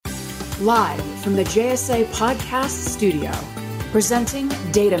Live from the JSA Podcast Studio, presenting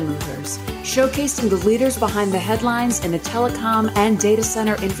Data Movers, showcasing the leaders behind the headlines in the telecom and data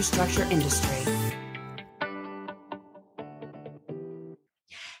center infrastructure industry.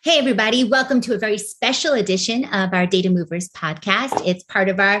 Hey, everybody. Welcome to a very special edition of our Data Movers podcast. It's part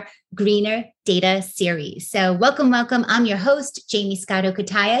of our Greener Data series. So welcome. I'm your host, Jamie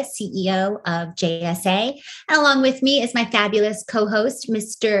Scotto-Cutaia, CEO of JSA. And along with me is my fabulous co-host,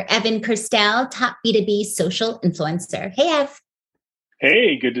 Mr. Evan Kirstel, top B2B social influencer. Hey, Ev.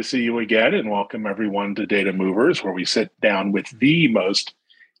 Hey, good to see you again, and welcome everyone to Data Movers, where we sit down with the most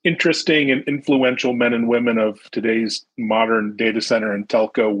interesting and influential men and women of today's modern data center and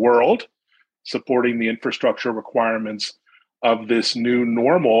telco world, supporting the infrastructure requirements of this new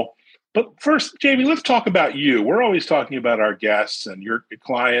normal. But first, Jamie, let's talk about you. We're always talking about our guests and your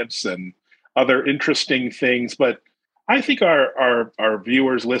clients and other interesting things, but I think our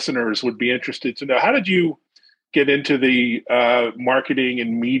viewers, listeners would be interested to know, how did you get into the marketing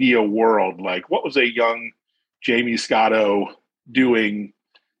and media world? Like, what was a young Jamie Scotto doing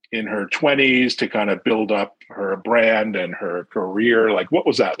in her 20s to kind of build up her brand and her career? Like, what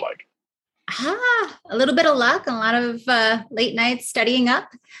was that like? A little bit of luck and a lot of late nights studying up,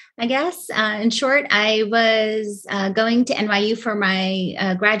 I guess. In short, I was going to NYU for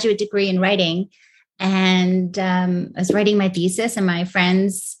my graduate degree in writing, and I was writing my thesis, and my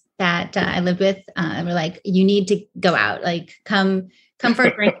friends that I lived with were like, "You need to go out, like come for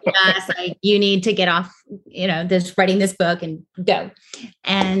a drink with us. Like, you need to get off, this writing this book and go."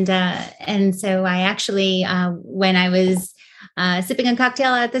 And so I actually, when I was sipping a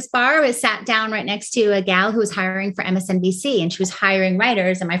cocktail at this bar, I was sat down right next to a gal who was hiring for MSNBC, and she was hiring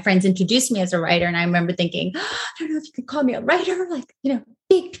writers. And my friends introduced me as a writer. And I remember thinking, I don't know if you could call me a writer, like,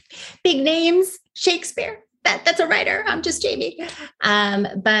 big names, Shakespeare. That's a writer. I'm just Jamie.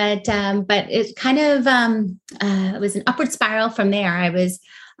 But it kind of it was an upward spiral from there. I was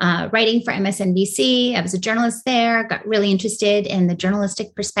writing for MSNBC. I was a journalist there, got really interested in the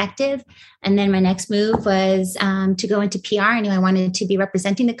journalistic perspective. And then my next move was to go into PR. I knew I wanted to be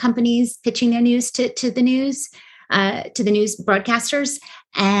representing the companies, pitching their news to the news broadcasters.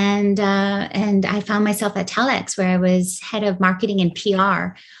 And I found myself at Telex, where I was head of marketing and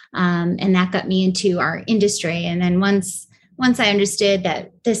PR. And that got me into our industry. And then once I understood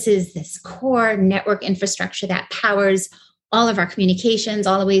that this is this core network infrastructure that powers all of our communications,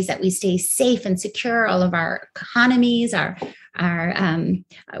 all the ways that we stay safe and secure, all of our economies, our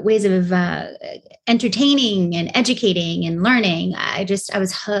ways of entertaining and educating and learning, I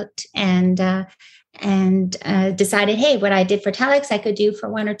was hooked and decided, hey, what I did for Telex, I could do for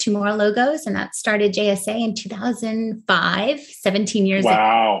one or two more logos. And that started JSA in 2005, 17 years ago.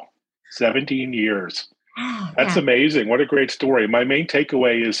 Wow, 17 years. That's amazing. What a great story. My main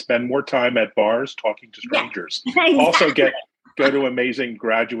takeaway is spend more time at bars talking to strangers. Yeah, exactly. Also go to amazing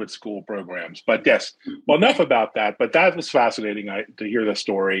graduate school programs. But yes, well, enough about that. But that was fascinating to hear the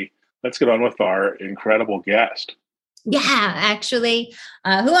story. Let's get on with our incredible guest. Yeah, actually,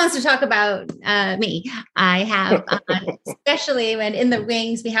 who wants to talk about me? I have, especially when in the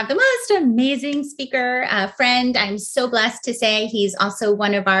wings, we have the most amazing speaker friend. I'm so blessed to say he's also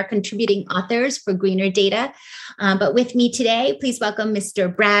one of our contributing authors for Greener Data. But with me today, please welcome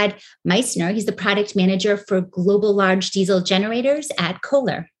Mr. Brad Meissner. He's the product manager for global large diesel generators at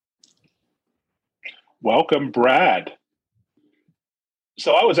Kohler. Welcome, Brad.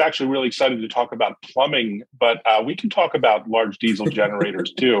 So I was actually really excited to talk about plumbing, but we can talk about large diesel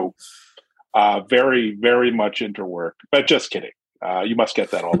generators too. Very, very much interwork, but just kidding. You must get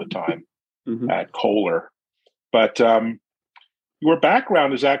that all the time at Kohler. But your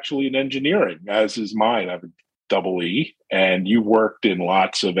background is actually in engineering, as is mine. I have a double E, and you worked in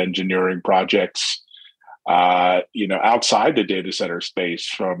lots of engineering projects, outside the data center space.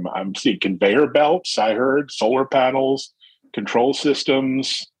 From, I'm seeing conveyor belts, I heard, solar panels, control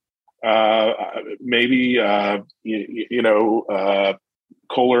systems, maybe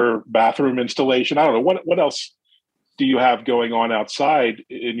Kohler bathroom installation. I don't know what else do you have going on outside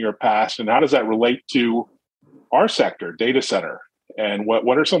in your past, and how does that relate to our sector, data center? And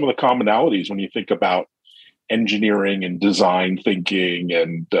what are some of the commonalities when you think about engineering and design thinking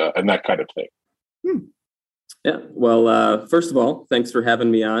and that kind of thing? Yeah. Well, first of all, thanks for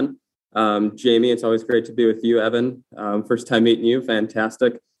having me on. Jamie, it's always great to be with you, Evan. First time meeting you,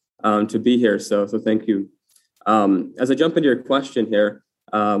 fantastic to be here. So thank you. As I jump into your question here,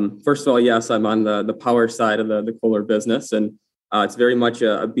 first of all, yes, I'm on the power side of the Kohler business, and it's very much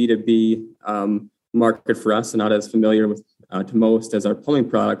a B2B market for us, and not as familiar with to most as our plumbing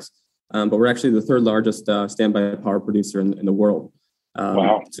products. But we're actually the third largest standby power producer in the world.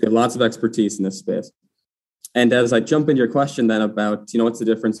 Wow. So you have lots of expertise in this space. And as I jump into your question then about, what's the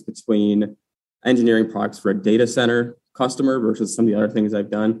difference between engineering products for a data center customer versus some of the other things I've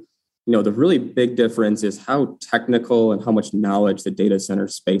done, the really big difference is how technical and how much knowledge the data center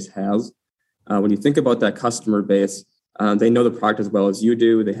space has. When you think about that customer base, they know the product as well as you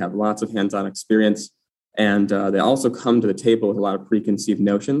do. They have lots of hands-on experience, and they also come to the table with a lot of preconceived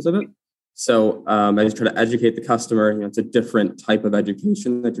notions of it. So I just try to educate the customer. It's a different type of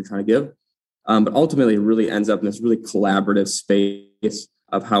education that you're trying to give. But ultimately, it really ends up in this really collaborative space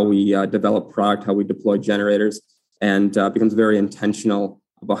of how we develop product, how we deploy generators, and becomes very intentional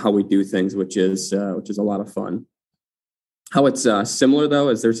about how we do things, which is a lot of fun. How it's similar, though,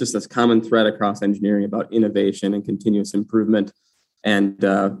 is there's just this common thread across engineering about innovation and continuous improvement, and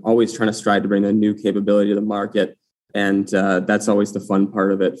always trying to strive to bring a new capability to the market. And that's always the fun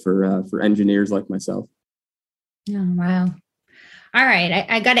part of it for engineers like myself. Oh, wow. All right.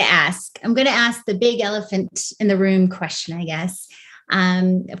 I got to ask. I'm going to ask the big elephant in the room question, I guess.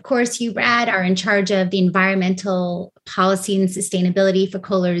 Of course, you, Brad, are in charge of the environmental policy and sustainability for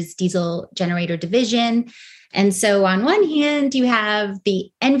Kohler's diesel generator division. And so on one hand, you have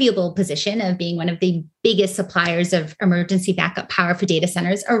the enviable position of being one of the biggest suppliers of emergency backup power for data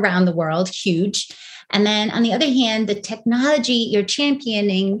centers around the world, huge. And then on the other hand, the technology you're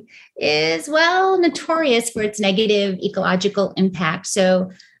championing is, well, notorious for its negative ecological impact.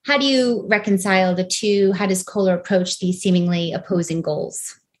 So how do you reconcile the two? How does Kohler approach these seemingly opposing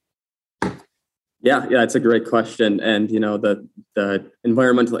goals? Yeah, it's a great question. And, the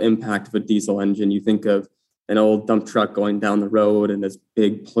environmental impact of a diesel engine, you think of an old dump truck going down the road and this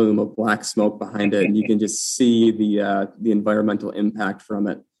big plume of black smoke behind it, and you can just see the environmental impact from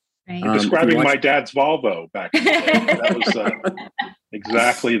it. Right. You're describing my dad's Volvo back in the day. That was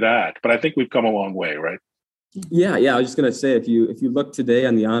exactly that. But I think we've come a long way, right? Yeah. I was just going to say, if you look today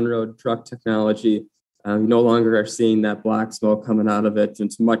on the on-road truck technology, you no longer are seeing that black smoke coming out of it.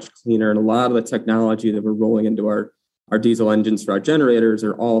 It's much cleaner. And a lot of the technology that we're rolling into our diesel engines for our generators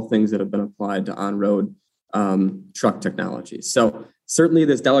are all things that have been applied to on-road truck technology. So certainly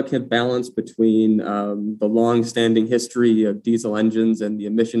this delicate balance between the long-standing history of diesel engines and the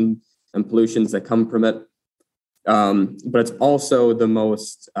emission and pollutions that come from it. But it's also the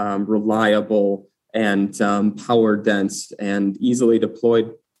most reliable and power dense and easily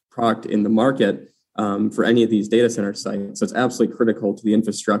deployed product in the market for any of these data center sites. So it's absolutely critical to the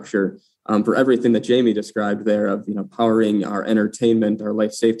infrastructure for everything that Jamie described there of, powering our entertainment, our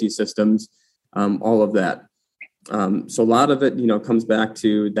life safety systems, all of that. So a lot of it, comes back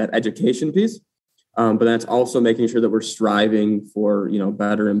to that education piece, but that's also making sure that we're striving for,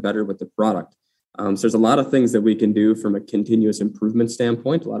 better and better with the product. So there's a lot of things that we can do from a continuous improvement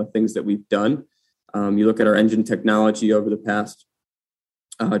standpoint, a lot of things that we've done. You look at our engine technology over the past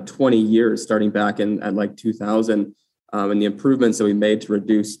 20 years, starting back at like 2000, and the improvements that we made to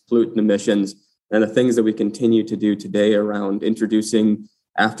reduce pollutant emissions and the things that we continue to do today around introducing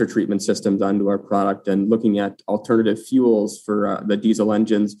after treatment systems onto our product and looking at alternative fuels for the diesel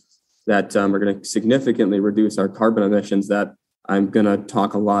engines that are going to significantly reduce our carbon emissions that I'm going to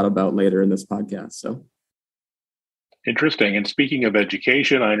talk a lot about later in this podcast. So interesting. And speaking of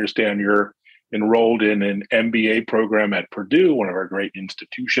education, I understand you're enrolled in an MBA program at Purdue, one of our great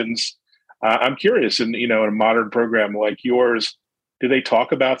institutions. I'm curious, in a modern program like yours, do they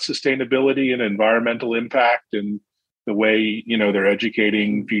talk about sustainability and environmental impact and the way, they're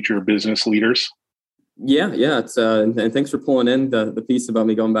educating future business leaders? Yeah. It's and thanks for pulling in the piece about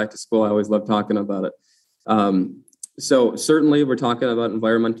me going back to school. I always love talking about it. So certainly we're talking about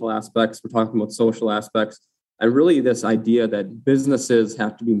environmental aspects. We're talking about social aspects, and really this idea that businesses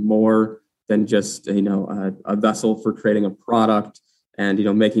have to be more than just, a vessel for creating a product and,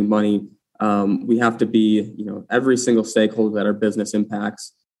 making money. We have to be, every single stakeholder that our business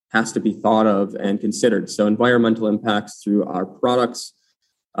impacts has to be thought of and considered. So environmental impacts through our products,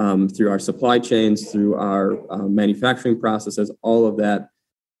 through our supply chains, through our manufacturing processes, all of that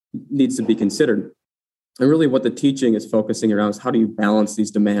needs to be considered. And really what the teaching is focusing around is how do you balance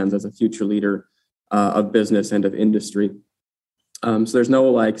these demands as a future leader of business and of industry. So there's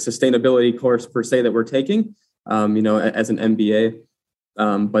no sustainability course per se that we're taking, as an MBA,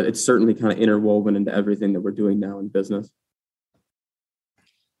 but it's certainly kind of interwoven into everything that we're doing now in business.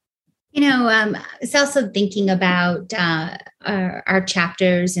 It's also thinking about our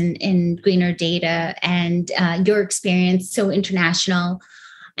chapters in Greener Data and your experience, so international,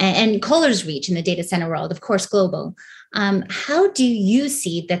 and Kohler's reach in the data center world, of course, global. How do you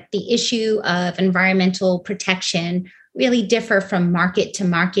see that the issue of environmental protection really differ from market to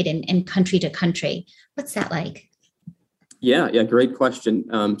market and country to country? What's that like? Yeah, great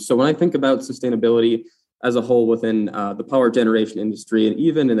question. So when I think about sustainability as a whole within the power generation industry and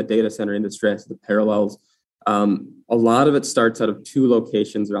even in the data center industry, as the parallels, a lot of it starts out of two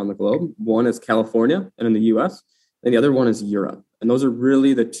locations around the globe. One is California and in the US, and the other one is Europe. And those are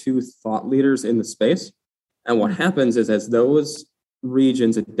really the two thought leaders in the space. And what happens is as those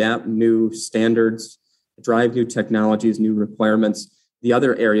regions adapt new standards, drive new technologies, new requirements, the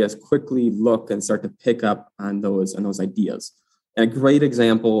other areas quickly look and start to pick up on those ideas. And a great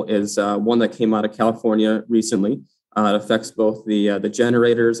example is one that came out of California recently. It affects both the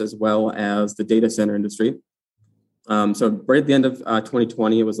generators as well as the data center industry. So right at the end of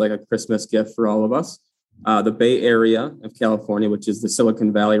 2020, it was like a Christmas gift for all of us. The Bay Area of California, which is the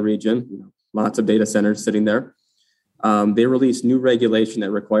Silicon Valley region, lots of data centers sitting there. They released new regulation that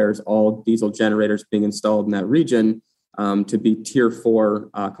requires all diesel generators being installed in that region to be Tier 4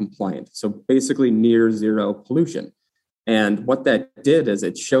 compliant. So basically near zero pollution. And what that did is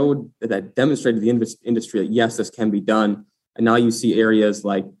it showed that demonstrated the industry that, yes, this can be done. And now you see areas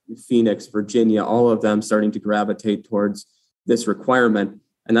like Phoenix, Virginia, all of them starting to gravitate towards this requirement.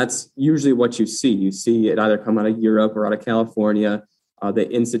 And that's usually what you see. You see it either come out of Europe or out of California. They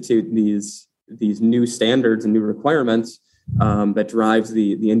institute these new standards and new requirements that drives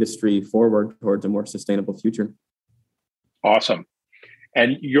the industry forward towards a more sustainable future. Awesome.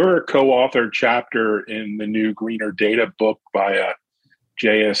 And your co-authored chapter in the new Greener Data book by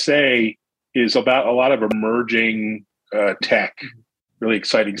JSA is about a lot of emerging tech, really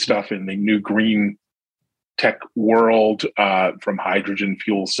exciting stuff in the new green tech world, from hydrogen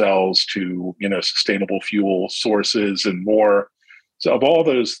fuel cells to sustainable fuel sources and more. So, of all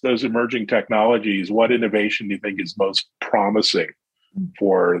those emerging technologies, what innovation do you think is most promising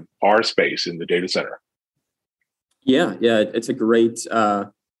for our space in the data center? Yeah, it's a great.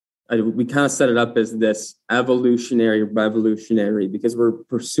 We kind of set it up as this evolutionary, revolutionary, because we're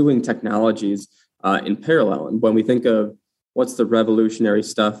pursuing technologies in parallel. And when we think of what's the revolutionary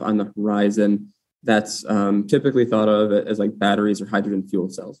stuff on the horizon, that's typically thought of as like batteries or hydrogen fuel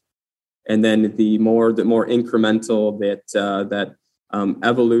cells. And then the more incremental that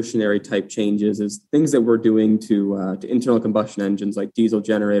evolutionary type changes is things that we're doing to internal combustion engines like diesel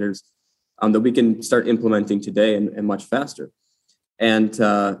generators that we can start implementing today and much faster. And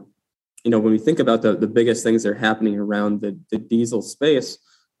when we think about the biggest things that are happening around the diesel space,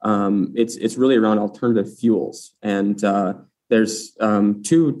 it's really around alternative fuels. And there's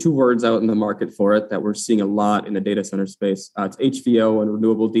two words out in the market for it that we're seeing a lot in the data center space. It's HVO and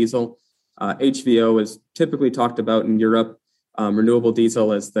renewable diesel. HVO is typically talked about in Europe. Renewable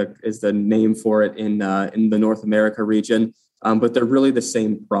diesel is the name for it in the North America region, but they're really the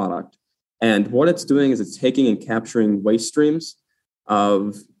same product. And what it's doing is it's taking and capturing waste streams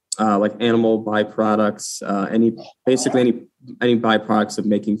of like animal byproducts, any byproducts of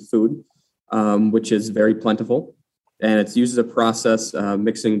making food, which is very plentiful. And it's used as a process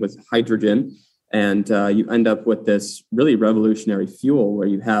mixing with hydrogen. And you end up with this really revolutionary fuel where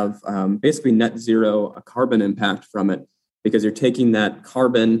you have basically net zero carbon impact from it, because you're taking that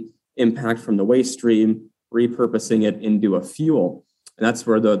carbon impact from the waste stream, repurposing it into a fuel. And that's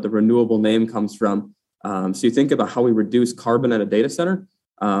where the renewable name comes from. So you think about how we reduce carbon at a data center.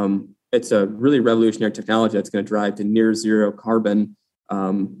 It's a really revolutionary technology that's going to drive to near zero carbon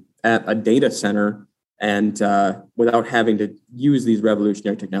at a data center and without having to use these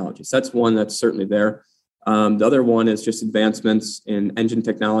revolutionary technologies. That's one that's certainly there. The other one is just advancements in engine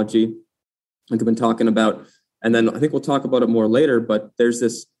technology, like I've been talking about. And then I think we'll talk about it more later, but there's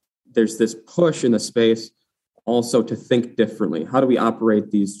this push in the space also to think differently. How do we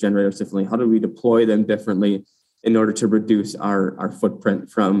operate these generators differently? How do we deploy them differently in order to reduce our footprint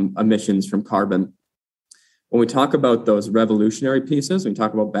from emissions from carbon? When we talk about those revolutionary pieces, when we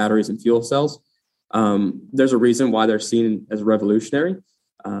talk about batteries and fuel cells, there's a reason why they're seen as revolutionary.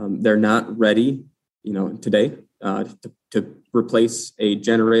 They're not ready, today to replace a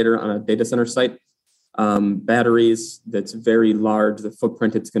generator on a data center site. Batteries, that's very large, the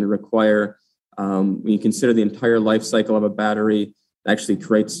footprint it's going to require. When you consider the entire life cycle of a battery, it actually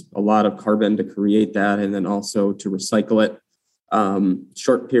creates a lot of carbon to create that and then also to recycle it.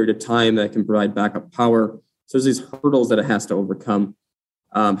 Short period of time that can provide backup power. So there's these hurdles that it has to overcome.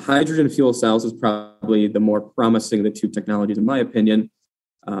 Hydrogen fuel cells is probably the more promising of the two technologies, in my opinion.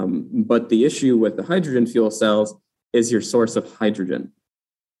 But the issue with the hydrogen fuel cells is your source of hydrogen.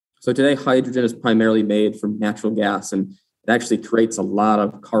 So today, hydrogen is primarily made from natural gas, and it actually creates a lot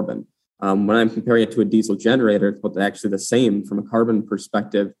of carbon. When I'm comparing it to a diesel generator, it's actually the same from a carbon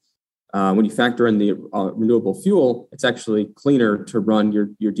perspective. When you factor in the renewable fuel, it's actually cleaner to run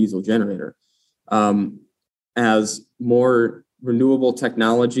your diesel generator. as more renewable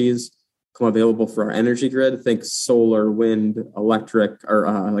technologies come available for our energy grid, think solar, wind, electric, or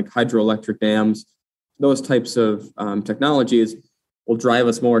like hydroelectric dams, those types of technologies will drive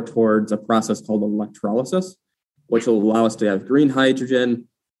us more towards a process called electrolysis, which will allow us to have green hydrogen.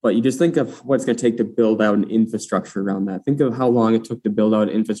 But you just think of what it's going to take to build out an infrastructure around that. Think of how long it took to build out an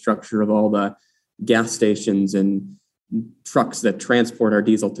infrastructure of all the gas stations and trucks that transport our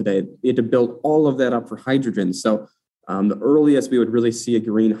diesel today. We had to build all of that up for hydrogen. So the earliest we would really see a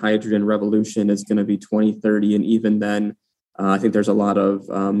green hydrogen revolution is going to be 2030. And even then, I think there's a lot of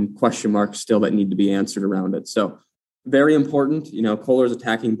question marks still that need to be answered around it. So very important. Kohler is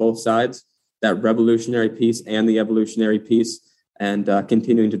attacking both sides, that revolutionary piece and the evolutionary piece, and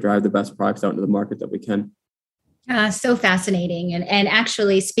continuing to drive the best products out into the market that we can. So fascinating, and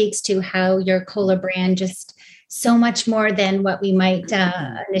actually speaks to how your Kohler brand just so much more than what we might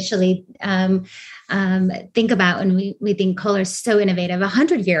initially think about when we think Kohler is so innovative,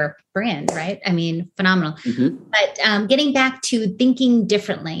 100-year brand, right? I mean, phenomenal. Mm-hmm. But getting back to thinking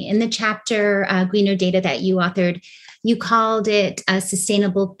differently, in the chapter Greener Data that you authored, you called it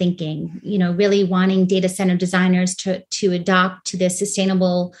sustainable thinking, really wanting data center designers to adopt to this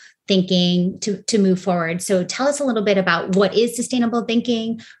sustainable thinking to move forward. So tell us a little bit about what is sustainable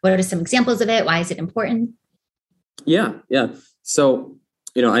thinking. What are some examples of it? Why is it important? Yeah. So,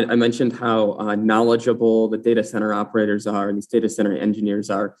 I mentioned how knowledgeable the data center operators are and these data center engineers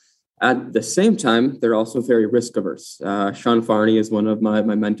are. At the same time, they're also very risk averse. Sean Farney is one of my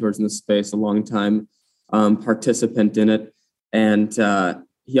mentors in this space, a long time participant in it. And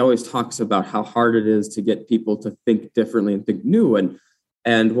he always talks about how hard it is to get people to think differently and think new.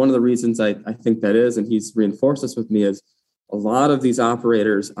 And one of the reasons I think that is, and he's reinforced this with me, is a lot of these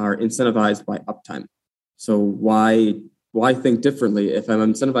operators are incentivized by uptime. So why think differently? If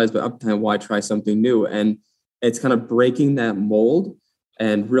I'm incentivized by uptime, why try something new? And it's kind of breaking that mold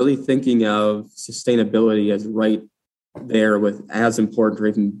and really thinking of sustainability as right there with as important or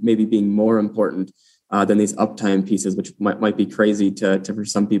even maybe being more important than these uptime pieces, which might be crazy to for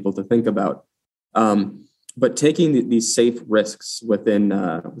some people to think about. But taking these safe risks within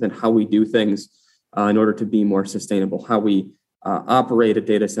how we do things in order to be more sustainable, how we operate a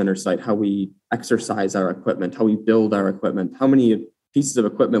data center site, how we exercise our equipment, how we build our equipment, how many pieces of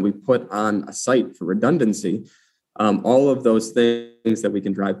equipment we put on a site for redundancy, all of those things that we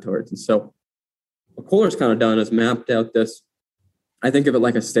can drive towards. And so what Kohler's kind of done is mapped out this. I think of it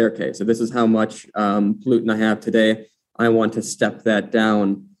like a staircase. So this is how much pollutant I have today. I want to step that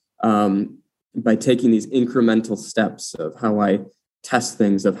down by taking these incremental steps of how I test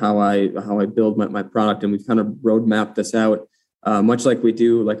things, of how I build my product. And we've kind of roadmapped this out, much like we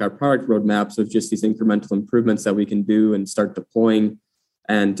do like our product roadmaps of just these incremental improvements that we can do and start deploying.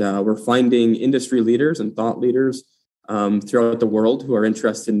 And we're finding industry leaders and thought leaders throughout the world who are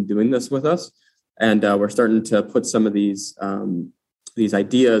interested in doing this with us. And we're starting to put some of these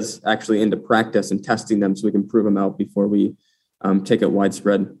ideas actually into practice and testing them so we can prove them out before we take it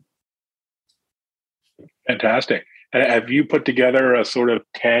widespread. Fantastic. And have you put together a sort of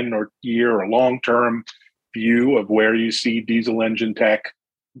 10 or year or long-term view of where you see diesel engine tech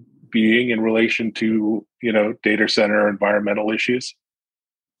being in relation to, data center environmental issues?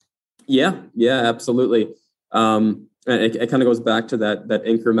 Yeah, absolutely. It kind of goes back to that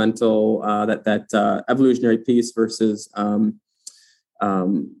incremental, that evolutionary piece versus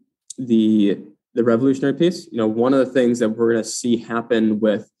the revolutionary piece. One of the things that we're going to see happen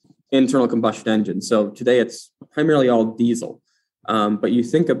with internal combustion engines. So today it's primarily all diesel. But you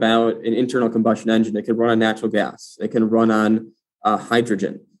think about an internal combustion engine, it can run on natural gas. It can run on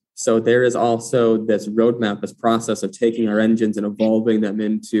hydrogen. So there is also this roadmap, this process of taking our engines and evolving them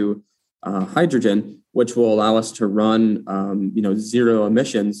into hydrogen, which will allow us to run, zero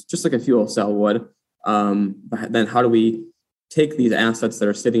emissions, just like a fuel cell would. But then how do we take these assets that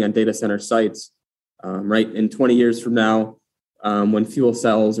are sitting on data center sites, right? In 20 years from now, when fuel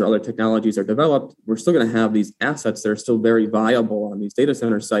cells or other technologies are developed, we're still going to have these assets that are still very viable on these data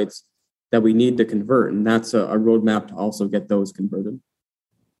center sites that we need to convert. And that's a roadmap to also get those converted.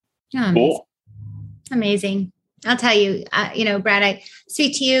 Yeah, cool. Amazing. I'll tell you, Brad, I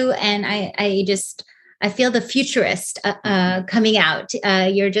speak to you and I feel the futurist coming out.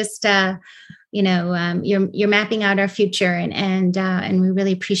 You're just, you're mapping out our future and we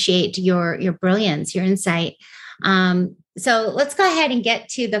really appreciate your brilliance, your insight. So let's go ahead and get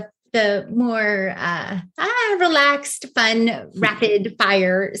to the more relaxed, fun, rapid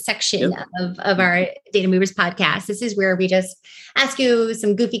fire section of our Data Movers podcast. This is where we just ask you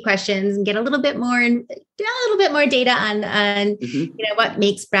some goofy questions and get a little bit more data on what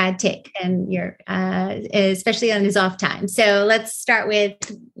makes Brad tick, and especially on his off time. So let's start with,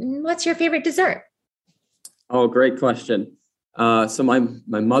 what's your favorite dessert? Oh, great question. So my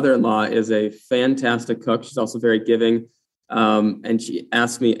mother-in-law is a fantastic cook. She's also very giving. And she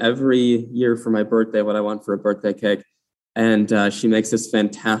asks me every year for my birthday what I want for a birthday cake. And she makes this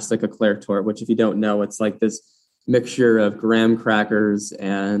fantastic eclair tort, which, if you don't know, it's like this mixture of graham crackers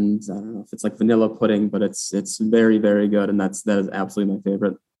and I don't know if it's like vanilla pudding, but it's very, very good. And that is absolutely my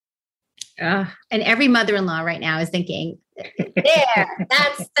favorite. And every mother-in-law right now is thinking, there,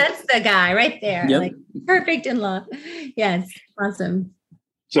 that's the guy right there. Yep. Like, perfect in-law. Yes. Awesome.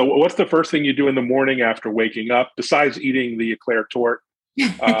 So what's the first thing you do in the morning after waking up, besides eating the eclair tort?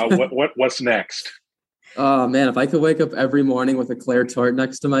 What's next? Oh, man, if I could wake up every morning with eclair tort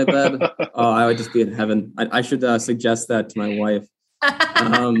next to my bed, I would just be in heaven. I should suggest that to my wife.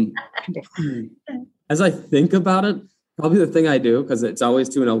 As I think about it, probably the thing I do, because it's always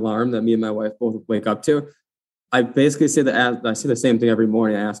to an alarm that me and my wife both wake up to, I basically say I say the same thing every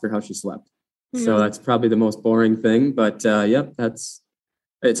morning. I ask her how she slept. Mm-hmm. So that's probably the most boring thing. But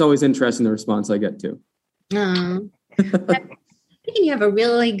it's always interesting, the response I get to. You have a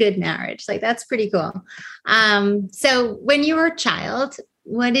really good marriage. Like, that's pretty cool. So when you were a child,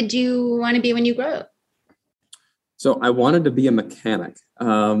 what did you want to be when you grew up? So I wanted to be a mechanic.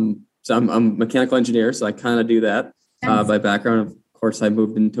 So I'm a mechanical engineer, so I kind of do that by background. Of course, I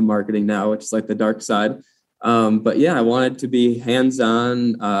moved into marketing now, which is like the dark side. But yeah, I wanted to be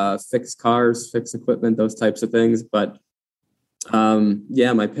hands-on, fix cars, fix equipment, those types of things. But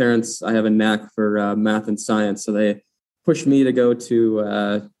my parents, I have a knack for math and science, so they pushed me to go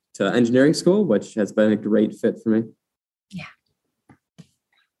to engineering school, which has been a great fit for me. Yeah.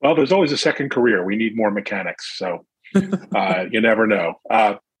 Well, there's always a second career. We need more mechanics, so you never know.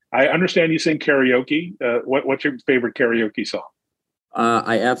 I understand you sing karaoke. What's your favorite karaoke song?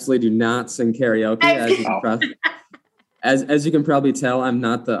 I absolutely do not sing karaoke. As you can probably tell, I'm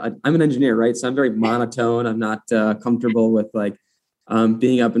an engineer, right? So I'm very monotone. I'm not comfortable with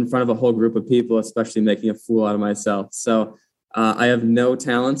being up in front of a whole group of people, especially making a fool out of myself. So I have no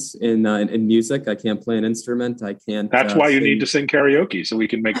talents in music. I can't play an instrument. I can't. That's why you need to sing karaoke, so we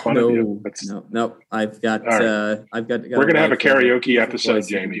can make fun of you. No. I've got. Right. We're gonna have a karaoke episode,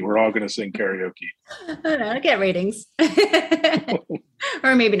 Jamie. We're all gonna sing karaoke. I'll get ratings,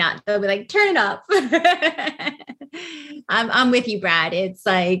 or maybe not. They'll be like, turn it up. I'm with you, Brad. It's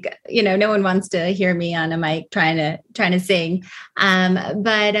like, no one wants to hear me on a mic trying to sing. So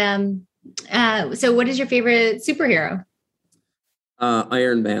what is your favorite superhero?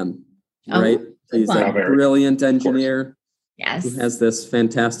 Iron Man, right? He's a brilliant engineer. Yes. Who has this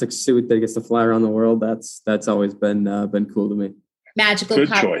fantastic suit that gets to fly around the world. That's always been cool to me. Magical Good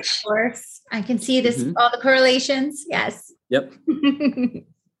power, choice. Of course. I can see this, all the correlations. Yes. Yep.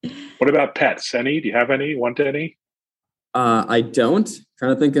 What about pets? Any? Do you have any? Want any? I don't.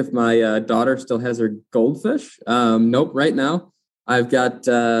 Trying to think if my daughter still has her goldfish. Nope. Right now, I've got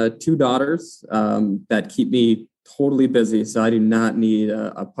 2 daughters that keep me totally busy, so I do not need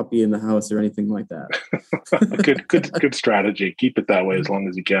a puppy in the house or anything like that. Good strategy. Keep it that way as long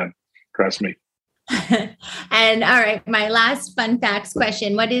as you can. Trust me. And all right, my last fun facts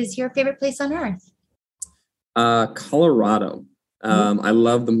question: what is your favorite place on earth? Colorado. I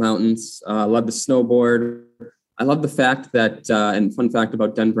love the mountains. I love the snowboard. I love the fact that, and fun fact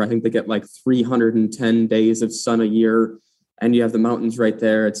about Denver, I think they get like 310 days of sun a year, and you have the mountains right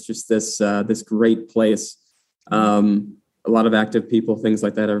there. It's just this great place. A lot of active people, things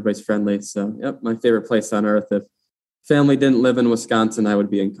like that. Everybody's friendly. So, yep, my favorite place on earth. If family didn't live in Wisconsin, I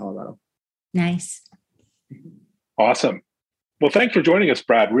would be in Colorado. Nice. Awesome. Well, thanks for joining us,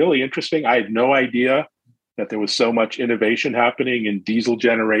 Brad. Really interesting. I had no idea that there was so much innovation happening in diesel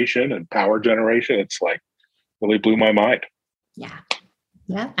generation and power generation. It's like really blew my mind. Yeah,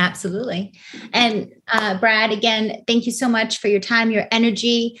 absolutely. And Brad, again, thank you so much for your time, your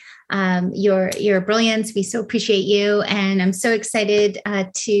energy, your brilliance. We so appreciate you. And I'm so excited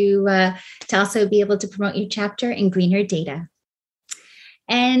to also be able to promote your chapter in Greener Data.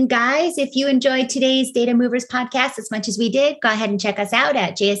 And guys, if you enjoyed today's Data Movers podcast as much as we did, go ahead and check us out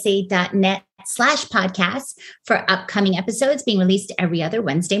at jsa.net/podcasts for upcoming episodes being released every other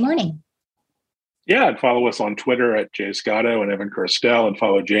Wednesday morning. Yeah, and follow us on Twitter at Jay Scotto and Evan Kirstel, and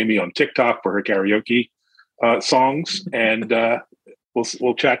follow Jamie on TikTok for her karaoke songs. And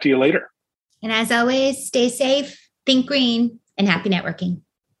we'll chat to you later. And as always, stay safe, think green, and happy networking.